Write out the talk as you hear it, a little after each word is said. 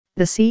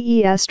The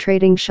CES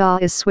trading Shah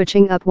is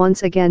switching up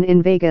once again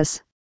in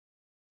Vegas.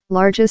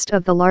 Largest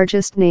of the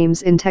largest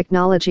names in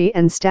technology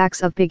and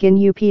stacks of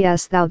begin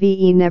UPS thou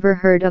ve never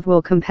heard of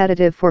will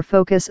competitive for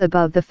focus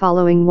above the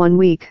following 1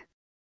 week.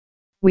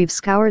 We've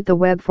scoured the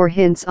web for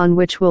hints on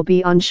which will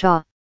be on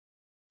Shah.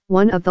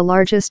 One of the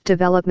largest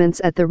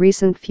developments at the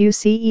recent few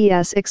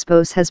CES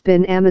Expos has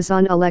been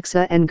Amazon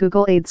Alexa and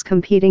Google Aids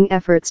competing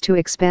efforts to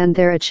expand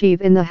their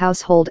achieve in the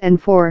household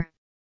and for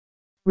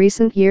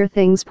recent year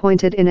things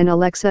pointed in an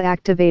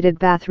Alexa-activated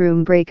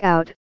bathroom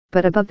breakout,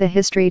 but above the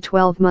history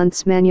 12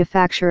 months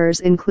manufacturers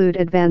include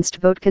advanced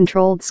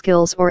vote-controlled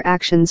skills or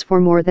actions for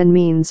more than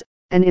means,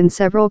 and in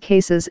several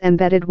cases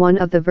embedded one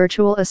of the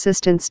virtual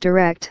assistants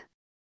direct.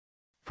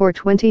 For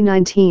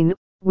 2019,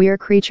 We're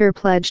Creature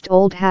pledged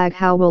Old Hag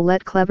How will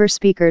let clever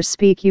speakers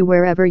speak you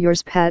wherever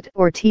yours pet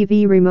or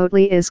TV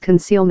remotely is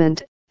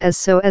concealment, as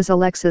so as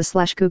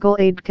Alexa/Google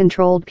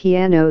Aid-controlled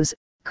pianos,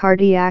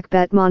 cardiac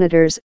bet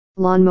monitors,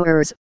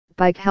 lawnmowers,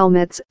 bike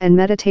helmets and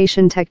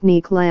meditation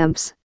technique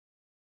lamps.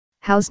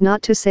 How's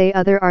not to say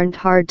other aren't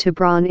hard to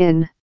brawn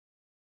in.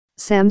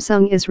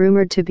 Samsung is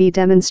rumored to be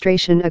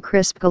demonstration a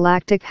crisp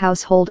galactic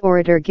household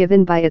orator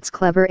given by its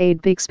clever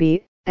aid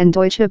Bixby, and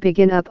Deutsche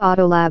Begin Up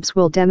Auto Labs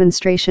will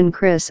demonstration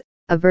Chris,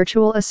 a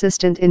virtual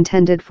assistant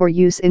intended for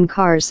use in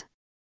cars.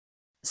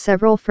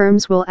 Several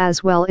firms will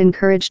as well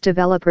encourage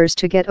developers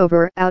to get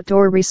over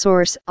outdoor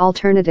resource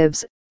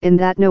alternatives, in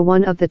that no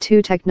one of the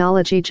two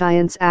technology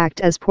giants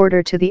act as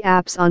porter to the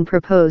apps on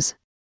propose.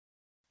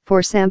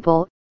 For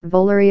sample,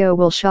 Volario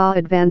will Shah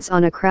advance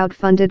on a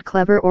crowd-funded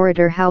clever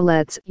orator how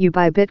lets you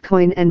buy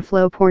Bitcoin and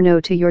flow porno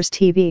to yours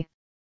TV.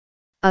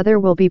 Other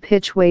will be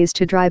pitch ways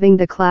to driving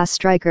the class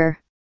striker.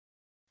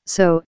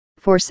 So,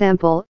 for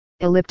sample,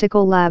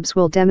 Elliptical Labs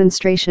will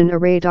demonstration a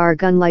radar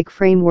gun-like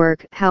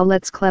framework how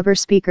lets clever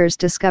speakers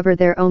discover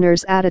their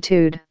owner's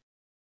attitude.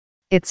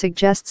 It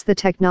suggests the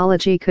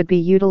technology could be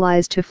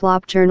utilized to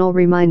flop journal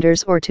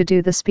reminders or to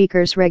do the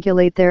speakers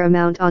regulate their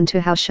amount onto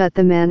how shut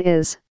the man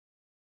is.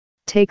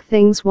 Take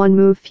things one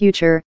move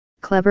future,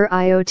 Clever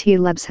IoT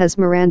Labs has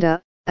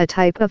Miranda, a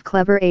type of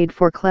clever aid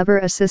for clever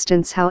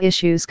assistants how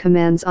issues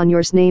commands on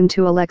yours name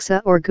to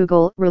Alexa or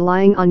Google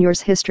relying on yours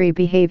history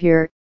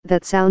behavior,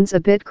 that sounds a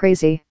bit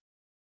crazy.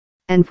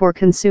 And for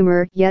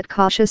consumer yet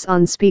cautious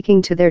on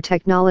speaking to their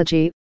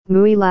technology,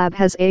 MUI Lab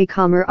has a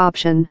calmer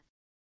option.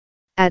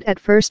 At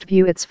first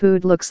view its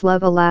food looks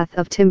love a lath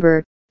of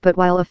timber, but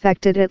while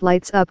affected it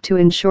lights up to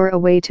ensure a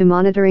way to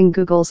monitoring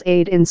Google's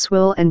aid in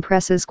swill and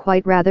presses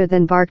quite rather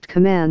than barked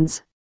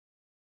commands.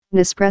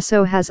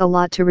 Nespresso has a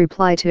lot to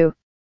reply to.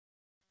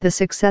 The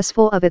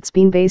successful of its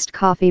bean-based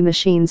coffee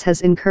machines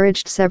has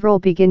encouraged several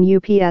begin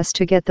UPS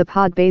to get the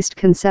pod-based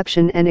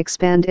conception and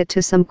expand it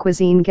to some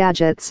cuisine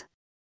gadgets.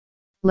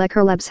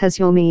 Lecker Labs has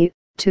Yomi,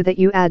 to that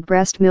you add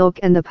breast milk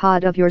and the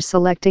pod of your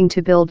selecting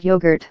to build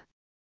yogurt.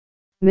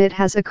 MIT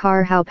has a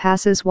car how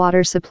passes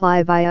water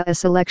supply via a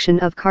selection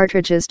of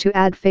cartridges to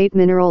add fate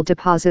mineral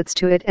deposits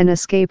to it and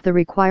escape the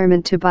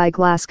requirement to buy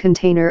glass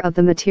container of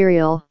the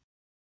material.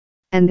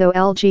 And though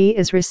LG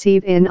is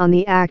receive in on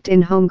the act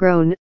in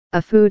homegrown,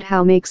 a food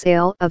how makes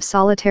ale of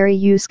solitary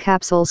use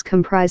capsules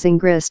comprising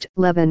grist,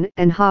 leaven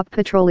and hop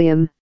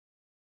petroleum.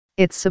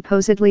 It's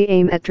supposedly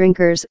aim at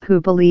drinkers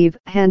who believe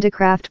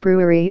handicraft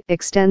brewery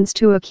extends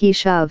to a key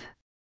shove.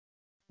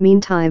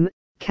 Meantime,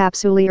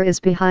 Capsulier is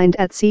behind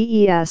at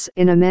CES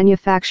in a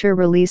manufacture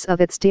release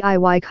of its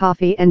DIY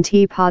coffee and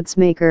tea pods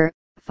maker,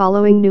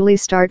 following newly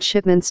start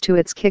shipments to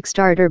its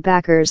Kickstarter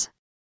backers.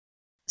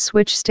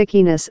 Switch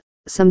stickiness,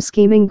 some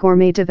scheming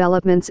gourmet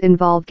developments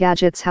involve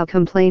gadgets how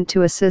complaint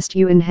to assist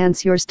you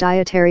enhance yours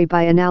dietary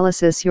by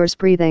analysis yours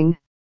breathing.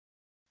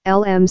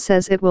 LM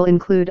says it will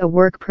include a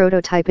work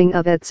prototyping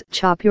of its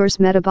Chop Yours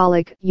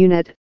metabolic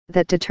unit,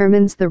 that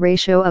determines the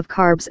ratio of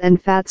carbs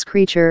and fats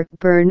creature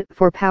burn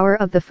for power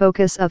of the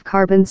focus of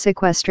carbon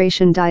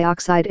sequestration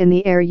dioxide in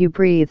the air you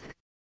breathe.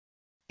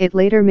 It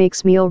later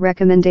makes meal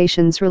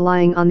recommendations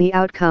relying on the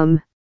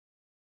outcome.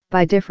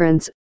 By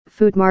difference,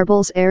 Food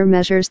Marbles Air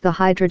measures the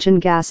hydrogen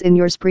gas in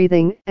yours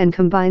breathing and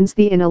combines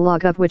the in a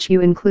log of which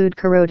you include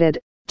corroded,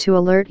 to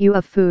alert you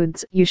of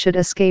foods you should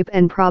escape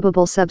and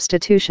probable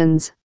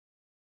substitutions.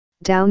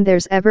 Down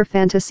there's ever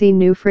fantasy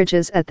new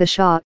fridges at the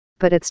shop,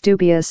 but it's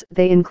dubious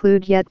they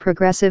include yet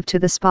progressive to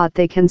the spot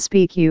they can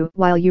speak you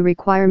while you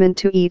requirement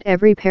to eat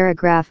every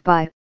paragraph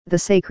by, the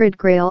sacred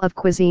grail of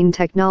cuisine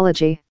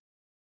technology.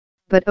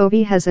 But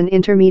Ovi has an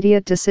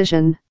intermediate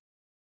decision.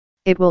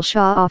 It will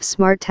show off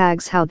smart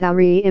tags how thou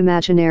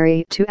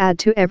re-imaginary to add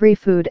to every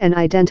food and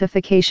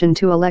identification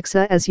to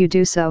Alexa as you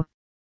do so.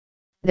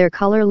 Their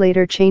color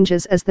later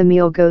changes as the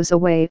meal goes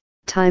away,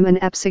 time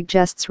and app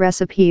suggests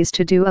recipes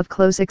to do of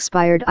close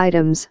expired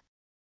items.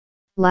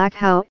 Lack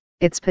how,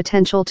 its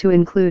potential to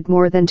include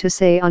more than to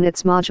say on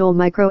its module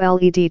micro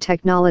LED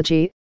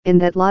technology, in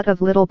that lot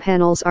of little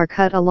panels are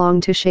cut along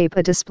to shape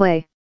a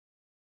display.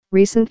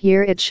 Recent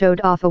year it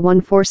showed off a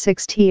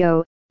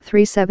 146TO,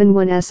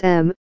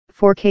 371SM,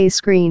 4K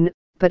screen,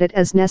 but it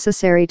is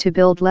necessary to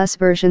build less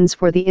versions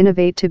for the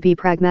Innovate to be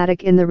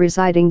pragmatic in the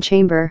residing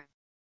chamber.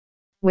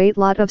 Wait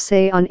lot of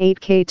say on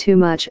 8K too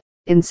much,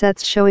 in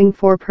sets showing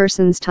 4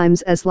 persons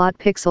times as lot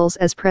pixels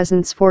as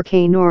presents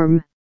 4K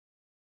norm.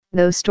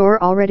 Though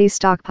store already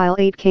stockpile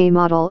 8K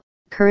model,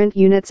 current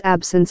units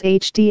absence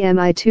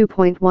HDMI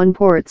 2.1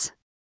 ports.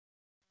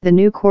 The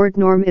new cord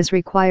norm is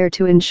required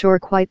to ensure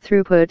quite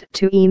throughput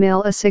to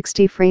email a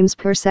 60 frames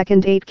per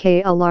second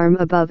 8K alarm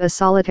above a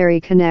solitary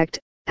connect,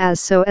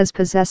 as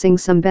possessing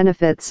some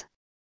benefits.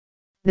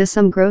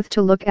 Some growth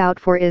to look out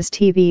for is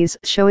TVs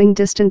showing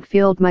distant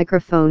field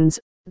microphones,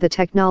 the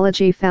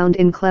technology found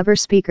in clever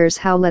speakers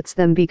how lets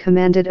them be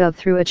commanded of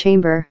through a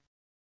chamber.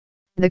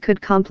 The could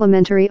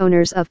complementary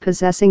owners of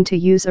possessing to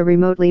use a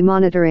remotely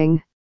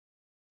monitoring.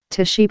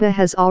 Toshiba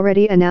has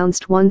already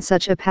announced one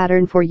such a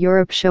pattern for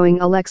Europe showing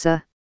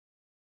Alexa.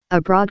 A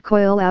broad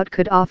coil out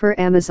could offer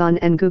Amazon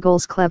and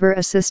Google's clever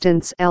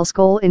assistants else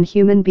goal in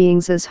human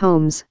beings'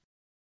 homes.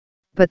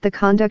 But the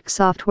conduct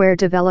software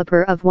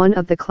developer of one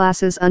of the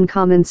class's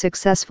uncommon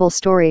successful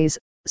stories,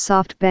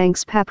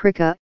 SoftBank's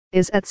Paprika,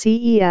 is at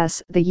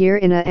CES the year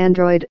in a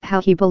Android how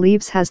he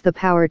believes has the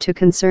power to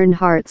concern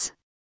hearts.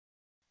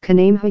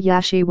 Kaname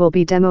Hayashi will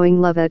be demoing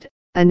Loveit,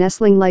 a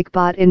nestling-like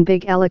bot in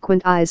big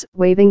eloquent eyes,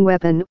 waving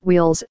weapon,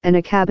 wheels and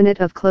a cabinet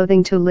of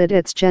clothing to lid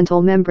its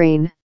gentle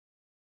membrane.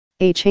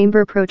 A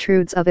chamber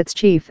protrudes of its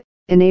chief,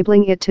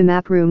 enabling it to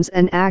map rooms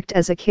and act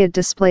as a kid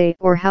display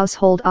or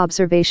household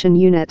observation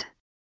unit.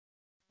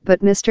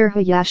 But Mr.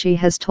 Hayashi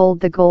has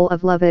told the goal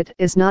of Loveit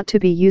is not to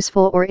be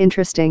useful or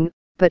interesting,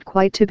 but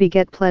quite to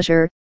beget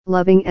pleasure,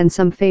 loving and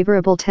some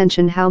favorable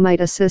tension how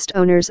might assist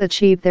owners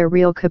achieve their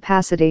real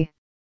capacity.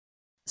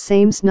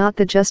 Same's not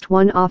the just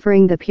one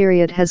offering the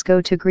period has go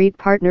to greet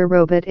partner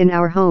robot in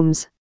our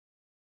homes.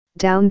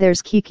 Down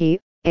there's Kiki,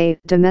 a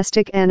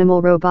domestic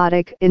animal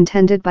robotic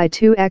intended by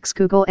 2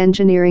 ex-Google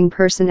engineering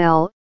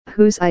personnel,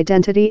 whose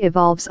identity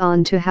evolves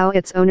on to how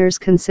its owners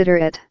consider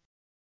it.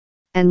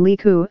 And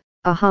Liku,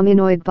 a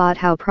hominoid bot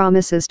how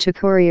promises to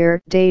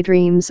courier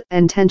daydreams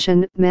and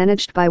tension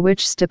managed by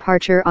which's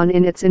departure on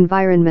in its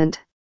environment.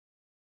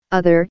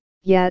 Other,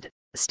 yet,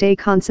 stay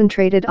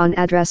concentrated on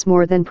address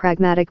more than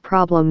pragmatic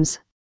problems.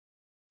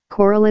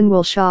 Coraline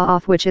will show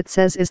off which it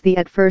says is the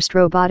at first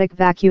robotic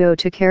vacuo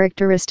to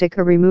characteristic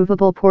a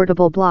removable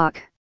portable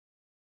block.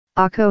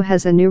 Akko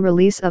has a new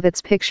release of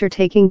its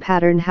picture-taking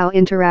pattern how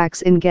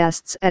interacts in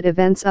guests at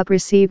events up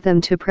receive them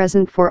to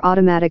present for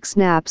automatic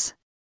snaps.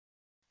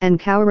 And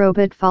Cow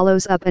Robot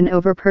follows up an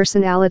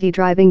over-personality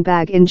driving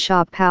bag in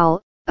Shop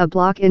Pal, a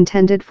block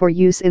intended for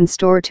use in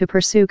store to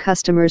pursue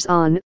customers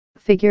on,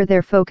 figure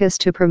their focus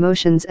to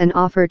promotions and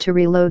offer to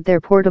reload their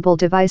portable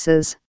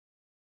devices.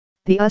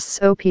 The US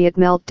opiate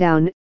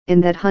meltdown,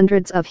 in that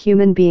hundreds of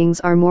human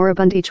beings are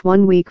moribund each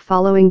 1 week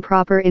following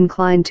proper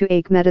incline to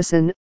ache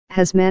medicine,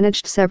 has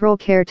managed several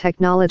care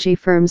technology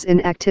firms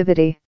in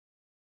activity.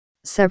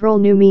 Several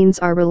new means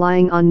are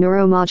relying on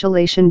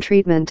neuromodulation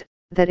treatment,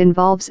 that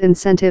involves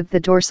incentive the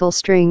dorsal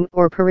string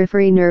or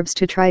periphery nerves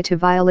to try to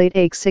violate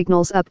ache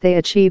signals up they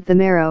achieve the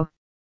marrow.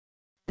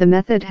 The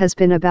method has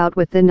been about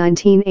with the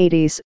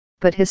 1980s,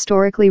 but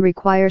historically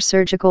require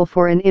surgical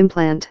for an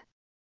implant.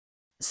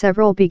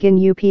 Several begin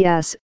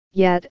UPS,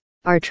 yet,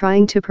 are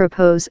trying to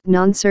propose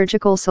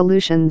non-surgical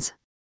solutions.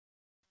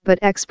 But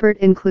expert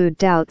include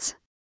doubts.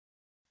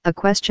 A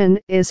question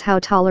is how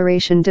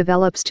toleration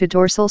develops to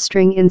dorsal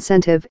string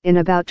incentive in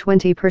about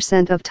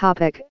 20% of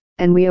topic,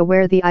 and we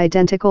aware the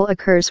identical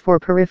occurs for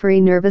periphery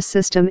nervous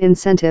system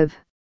incentive.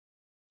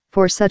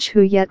 For such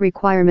who yet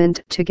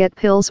requirement to get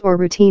pills or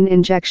routine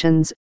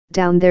injections,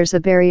 down there's a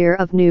barrier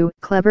of new,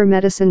 clever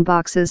medicine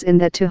boxes in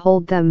that to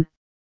hold them.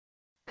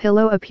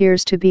 Pillow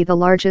appears to be the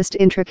largest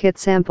intricate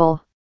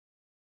sample.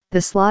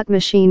 The slot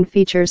machine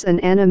features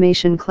an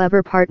animation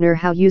clever partner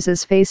how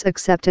uses face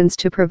acceptance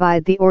to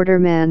provide the order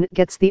man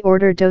gets the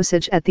order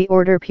dosage at the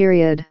order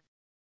period.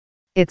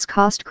 Its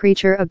cost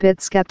creature a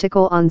bit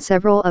skeptical on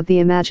several of the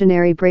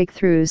imaginary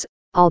breakthroughs,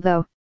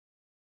 although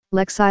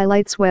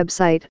Lexilite's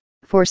website,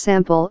 for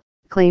sample,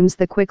 claims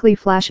the quickly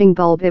flashing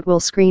bulb it will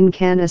screen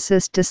can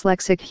assist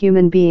dyslexic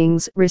human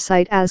beings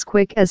recite as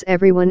quick as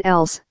everyone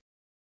else.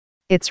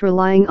 It's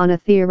relying on a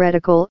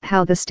theoretical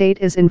how the state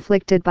is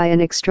inflicted by an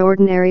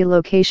extraordinary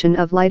location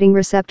of lighting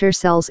receptor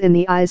cells in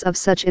the eyes of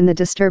such in the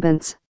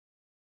disturbance.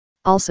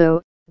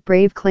 Also,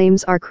 brave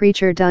claims are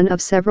creature done of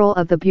several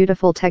of the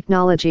beautiful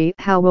technology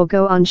how will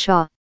go on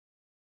Shaw.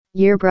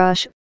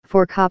 Yearbrush,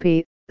 for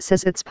copy,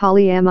 says its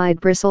polyamide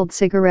bristled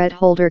cigarette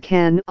holder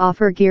can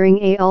offer gearing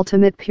a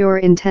ultimate pure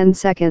in 10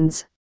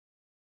 seconds.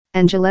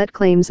 And Gillette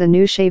claims a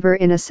new shaver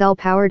in a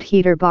cell-powered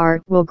heater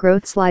bar will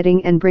growth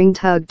sliding and bring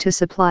tug to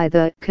supply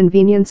the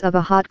convenience of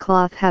a hot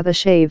cloth have a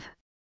shave.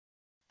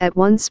 At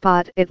one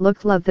spot it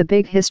looked love the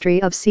big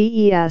history of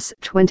CES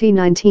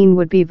 2019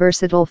 would be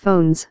versatile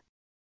phones.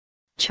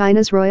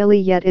 China's Royally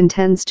yet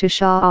intends to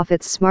show off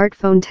its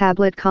smartphone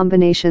tablet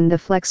combination the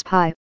Flex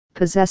Pi,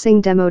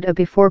 possessing demoed a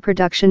before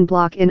production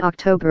block in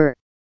October.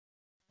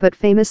 But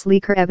famous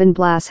leaker Evan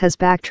Blass has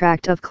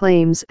backtracked of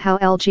claims how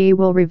LG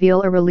will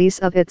reveal a release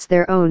of its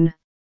their own.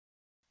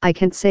 I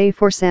can't say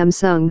for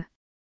Samsung.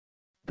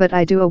 but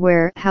I do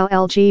aware how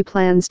LG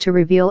plans to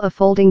reveal a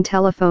folding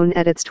telephone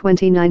at its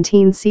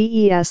 2019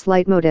 CES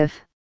Leitmotif.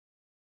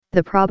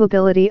 The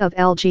probability of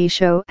LG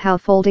show how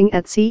folding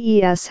at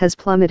CES has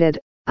plummeted.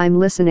 I'm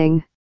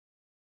listening.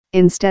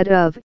 Instead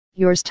of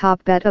yours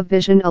top bet of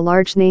vision, a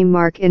large name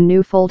mark in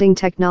new folding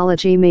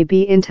technology may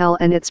be Intel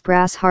and its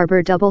Brass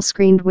Harbor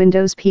double-screened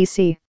Windows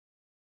PC.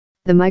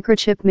 The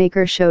microchip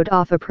maker showed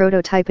off a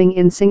prototyping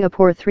in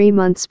Singapore 3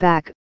 months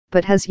back,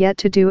 but has yet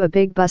to do a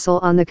big bustle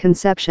on the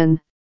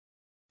conception.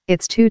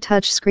 Its two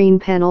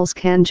touchscreen panels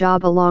can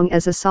job along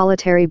as a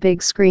solitary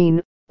big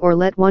screen, or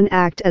let one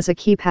act as a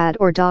keypad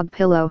or dog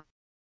pillow.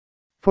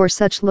 For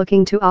such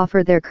looking to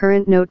offer their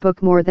current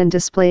notebook more than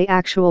display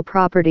actual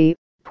property,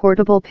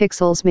 portable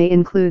pixels may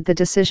include the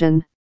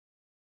decision.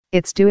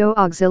 Its duo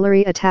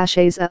auxiliary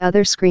attaches a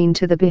other screen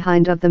to the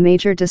behind of the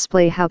major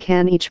display. How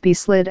can each be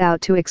slid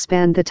out to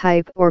expand the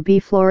type or be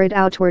florid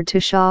outward to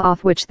show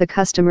off which the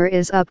customer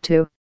is up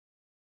to?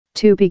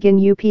 To begin,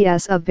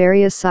 UPS of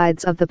various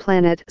sides of the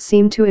planet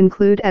seem to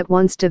include at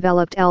once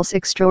developed else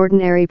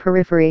extraordinary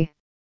periphery.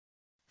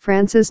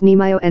 France's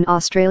Nemio and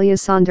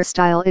Australia's Sonder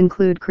style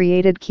include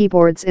created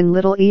keyboards in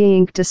little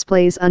e-ink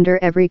displays under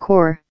every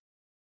core.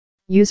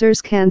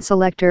 Users can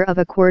selector of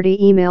a QWERTY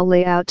email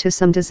layout to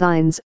some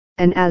designs,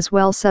 and as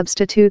well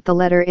substitute the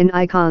letter in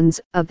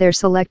icons of their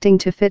selecting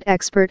to fit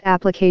expert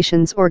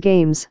applications or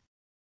games.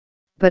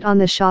 But on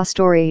the Shaw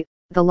story,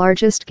 the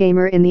largest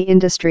gamer in the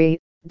industry,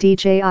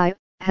 DJI,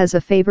 has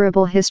a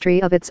favorable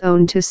history of its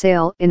own to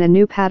sail in a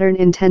new pattern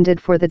intended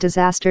for the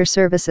disaster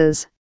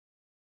services.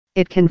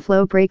 It can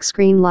flow break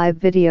screen live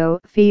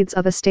video feeds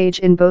of a stage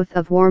in both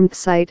of warmth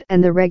sight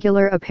and the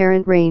regular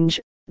apparent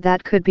range,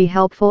 that could be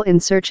helpful in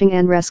searching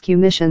and rescue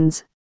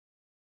missions.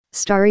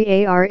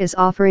 Starry AR is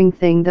offering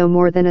thing though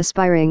more than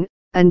aspiring,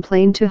 and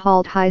plane to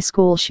halt high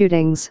school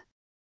shootings.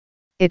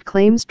 It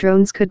claims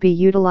drones could be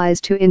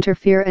utilized to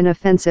interfere an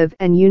offensive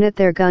and unit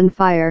their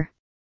gunfire.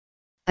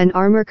 An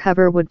armor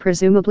cover would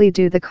presumably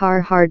do the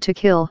car hard to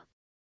kill.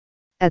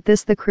 At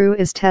this the crew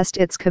is test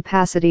its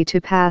capacity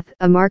to path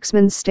a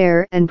marksman's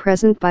stare and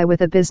present by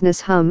with a business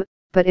hum,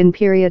 but in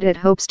period it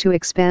hopes to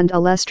expand a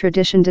less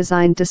tradition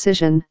designed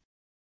decision.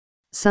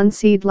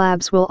 Sunseed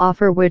Labs will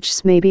offer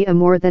which may be a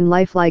more than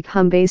lifelike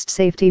hum-based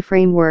safety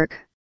framework.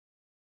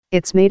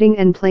 Its mating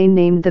and plane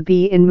named the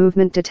Bee in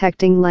movement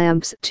detecting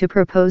lamps to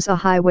propose a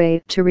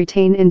highway to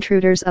retain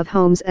intruders of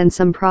homes and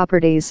some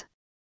properties.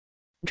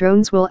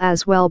 Drones will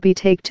as well be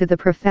take to the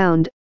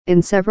profound,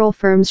 in several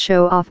firms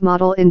show off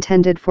model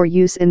intended for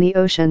use in the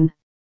ocean.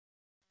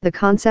 The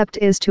concept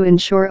is to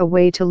ensure a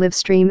way to live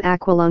stream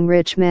aqualung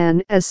rich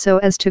man as so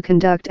as to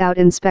conduct out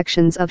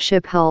inspections of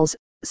ship hulls,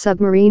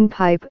 submarine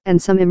pipe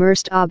and some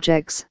immersed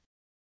objects.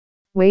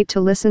 Wait to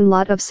listen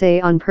lot of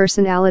say on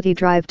personality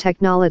drive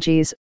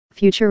technologies,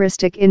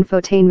 futuristic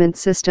infotainment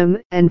system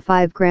and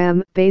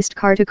 5-gram based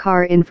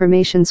car-to-car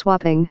information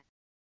swapping.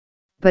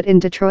 But in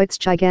Detroit's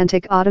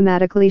gigantic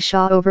automatically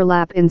Shaw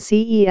overlap in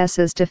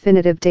CES's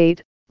definitive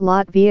date,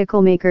 lot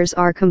vehicle makers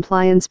are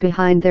compliance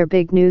behind their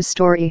big news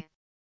story.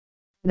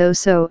 Though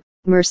so,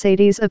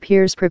 Mercedes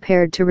appears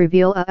prepared to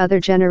reveal a other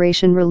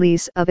generation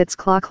release of its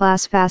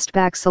class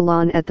fastback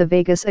salon at the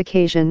Vegas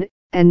occasion,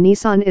 and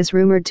Nissan is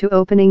rumored to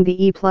opening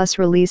the E-Plus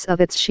release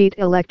of its sheet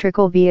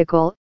electrical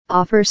vehicle,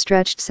 offer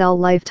stretched cell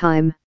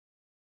lifetime.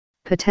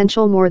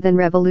 Potential more than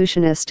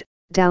revolutionist,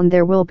 down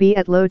there will be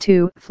at low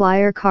 2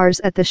 flyer cars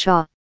at the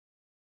Shaw.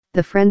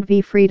 The Friend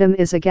V Freedom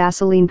is a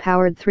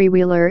gasoline-powered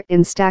three-wheeler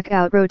in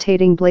stack-out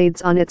rotating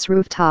blades on its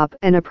rooftop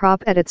and a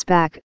prop at its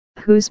back,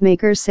 whose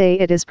makers say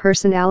it is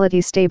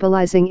personality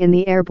stabilizing in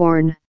the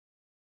airborne.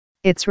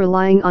 It's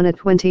relying on a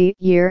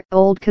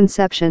 20-year-old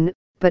conception,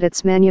 but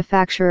its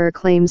manufacturer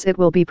claims it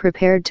will be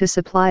prepared to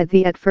supply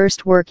the at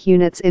first work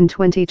units in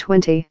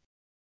 2020.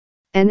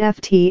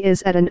 NFT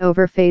is at an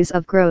over phase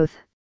of growth.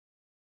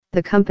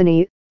 The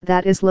company,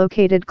 that is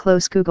located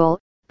close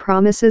Google,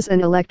 promises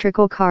an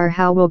electrical car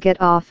how will get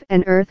off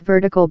an Earth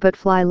vertical but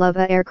fly love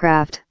a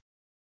aircraft.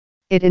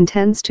 It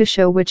intends to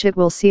show which it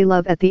will see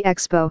love at the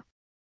Expo.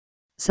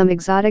 Some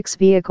exotics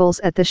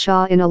vehicles at the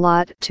Shaw in a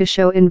lot to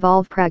show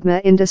involve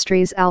Pragma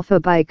Industries Alpha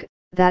bike,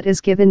 that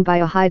is given by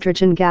a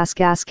hydrogen gas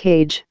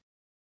cage.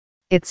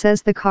 It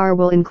says the car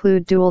will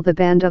include dual the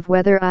band of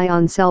weather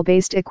ion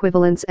cell-based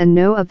equivalents and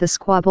no of the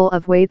squabble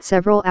of wait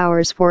several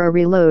hours for a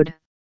reload.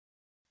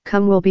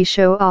 Come will be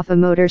show off a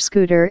motor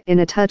scooter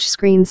in a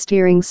touchscreen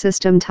steering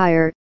system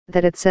tire,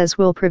 that it says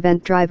will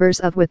prevent drivers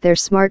of with their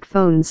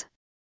smartphones.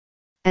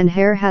 And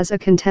Hare has a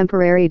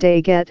contemporary day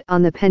get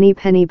on the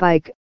penny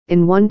bike,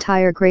 in one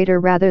tire greater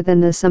rather than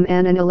the some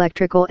and an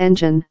electrical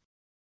engine.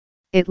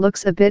 It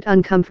looks a bit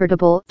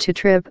uncomfortable to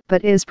trip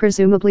but is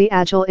presumably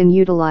agile in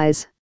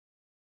utilize.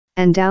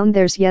 And down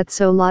there's yet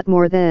so lot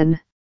more than.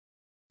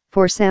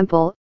 For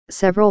sample,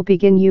 several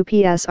begin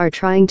UPS are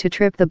trying to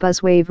trip the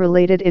buzzwave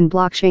related in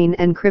blockchain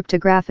and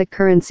cryptographic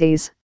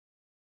currencies.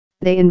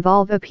 They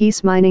involve a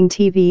peace mining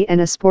TV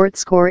and a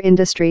sports score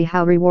industry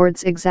how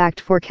rewards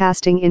exact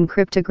forecasting in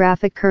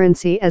cryptographic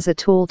currency as a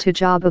tool to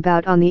job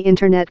about on the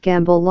internet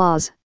gamble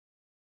laws.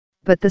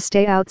 But the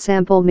stay out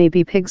sample may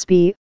be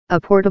Pigsby, a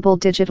portable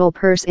digital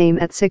purse aim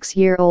at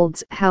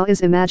 6-year-olds. How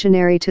is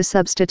imaginary to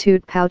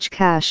substitute pouch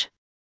cash?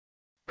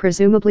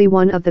 Presumably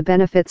one of the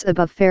benefits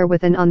above fare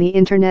with an on the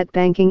internet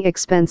banking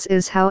expense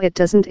is how it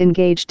doesn't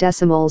engage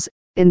decimals,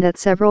 in that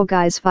several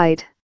guys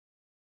fight.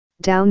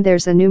 Down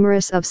there's a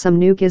numerous of some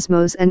new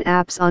gizmos and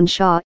apps on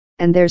Shaw,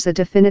 and there's a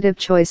definitive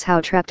choice how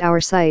trapped our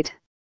site.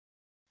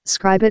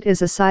 Scribit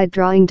is a side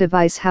drawing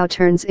device how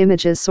turns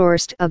images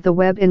sourced of the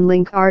web in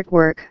link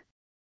artwork.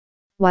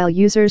 While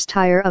users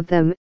tire of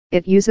them,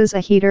 it uses a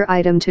heater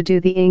item to do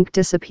the ink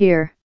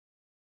disappear.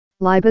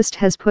 Libust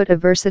has put a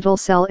versatile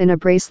cell in a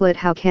bracelet.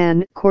 How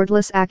can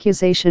cordless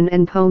accusation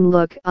and poem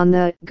look on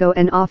the go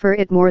and offer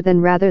it more than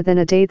rather than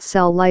a date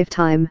cell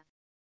lifetime?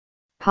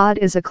 Pod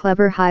is a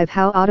clever hive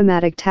how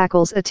automatic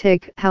tackles a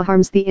tick how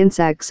harms the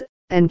insects,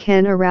 and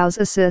can arouse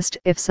assist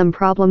if some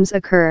problems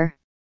occur.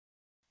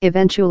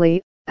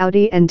 Eventually,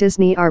 Audi and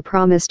Disney are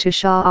promised to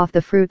show off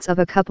the fruits of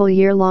a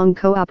couple-year-long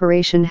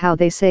cooperation how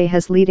they say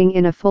has leading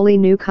in a fully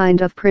new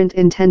kind of print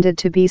intended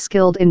to be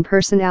skilled in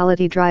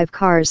personality drive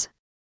cars.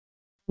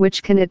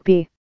 Which can it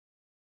be?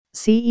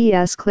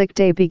 CES Click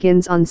Day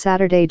begins on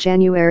Saturday,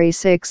 January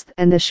 6th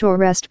and the show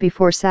rest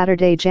before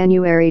Saturday,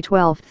 January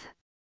 12th.